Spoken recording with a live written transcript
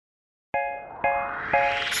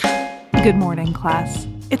Good morning, class.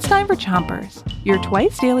 It's time for Chompers, your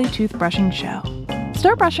twice-daily toothbrushing show.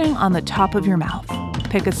 Start brushing on the top of your mouth.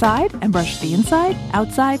 Pick a side and brush the inside,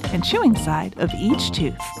 outside, and chewing side of each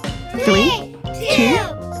tooth. 3, 2,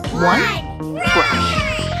 1,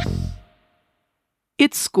 brush.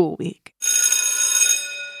 It's school week.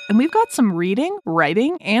 And we've got some reading,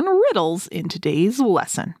 writing, and riddles in today's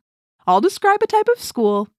lesson. I'll describe a type of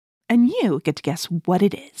school, and you get to guess what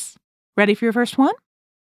it is. Ready for your first one?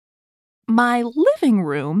 My living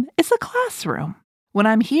room is a classroom. When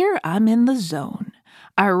I'm here, I'm in the zone.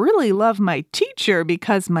 I really love my teacher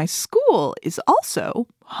because my school is also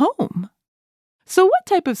home. So what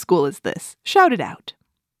type of school is this? Shout it out.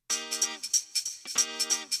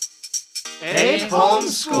 A home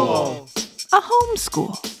school. A home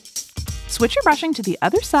school. Switch your brushing to the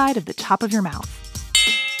other side of the top of your mouth.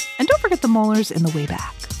 And don't forget the molars in the way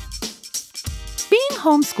back. Being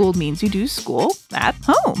homeschooled means you do school at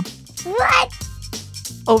home. What?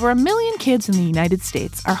 Over 1 million kids in the United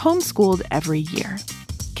States are homeschooled every year.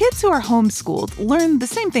 Kids who are homeschooled learn the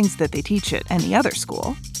same things that they teach at any other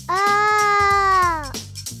school. Oh.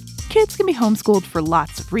 Kids can be homeschooled for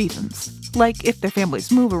lots of reasons, like if their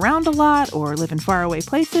families move around a lot or live in faraway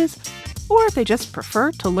places, or if they just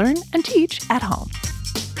prefer to learn and teach at home.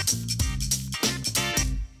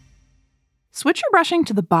 Switch your brushing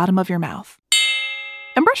to the bottom of your mouth.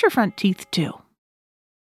 And brush your front teeth too.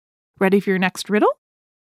 Ready for your next riddle?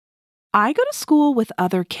 I go to school with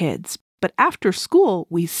other kids, but after school,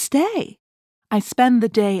 we stay. I spend the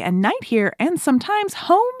day and night here, and sometimes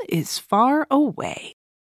home is far away.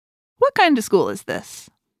 What kind of school is this?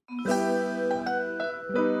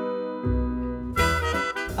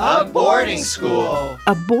 A boarding school.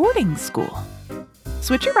 A boarding school.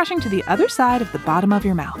 Switch your brushing to the other side of the bottom of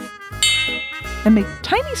your mouth. And make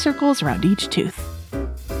tiny circles around each tooth.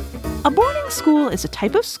 A boarding school is a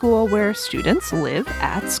type of school where students live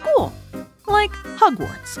at school. Like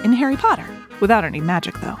Hogwarts in Harry Potter, without any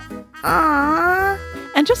magic though. Aww.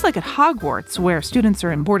 And just like at Hogwarts, where students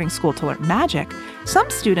are in boarding school to learn magic, some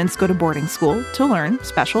students go to boarding school to learn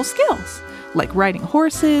special skills, like riding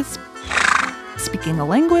horses, speaking a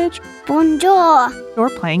language, Bonjour. or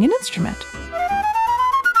playing an instrument.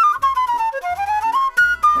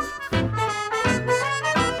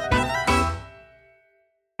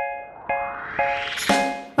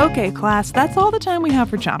 Okay, class, that's all the time we have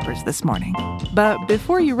for Chompers this morning. But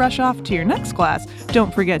before you rush off to your next class,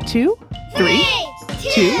 don't forget to 3,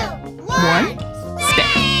 2, 1,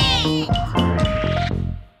 stay.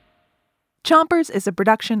 Chompers is a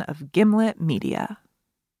production of Gimlet Media.